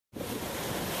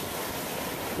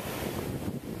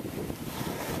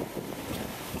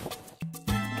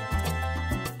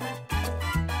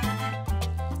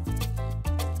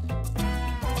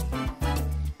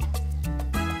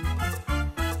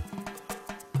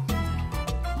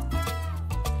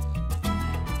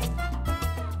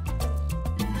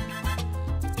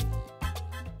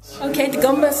Okay, the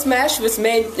gumbo smash was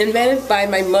invented by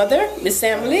my mother, Miss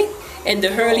Emily, in the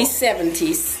early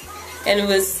 70s. And it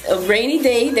was a rainy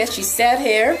day that she sat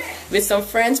here with some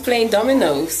friends playing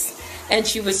dominoes. And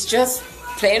she was just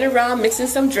playing around, mixing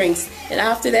some drinks. And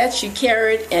after that, she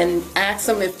carried and asked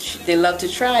them if they loved to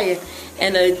try it.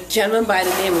 And a gentleman by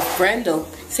the name of Brendel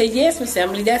said, yes, Miss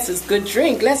Emily, that's a good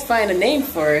drink. Let's find a name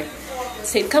for it.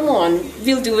 Said, come on,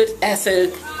 we'll do it as a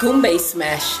Goombay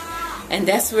smash. And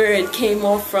that's where it came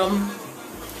off from.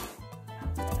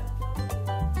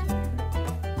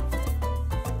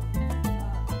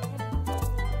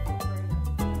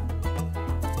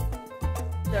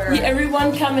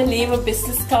 Everyone come and leave a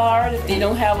business card. If they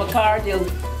don't have a card, they'll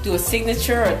do a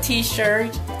signature or a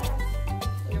t-shirt.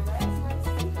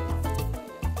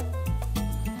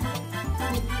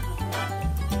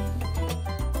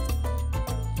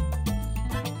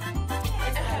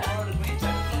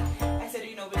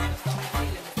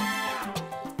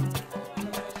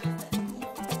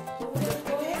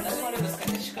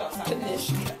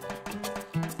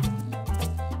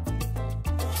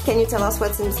 Can you tell us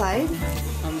what's inside?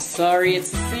 I'm sorry,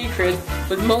 it's a secret,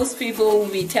 but most people,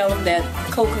 we tell them that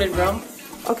coconut rum.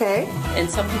 Okay. And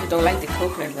some people don't like the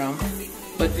coconut rum.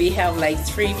 But we have like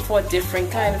 3-4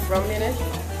 different kind of rum in it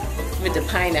with the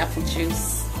pineapple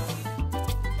juice.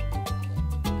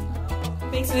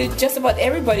 Basically, just about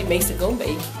everybody makes a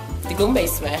Goombay, the Goombay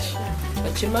smash.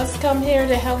 But you must come here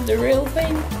to have the real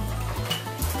thing.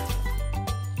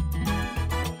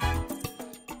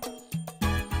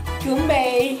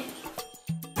 Goombay.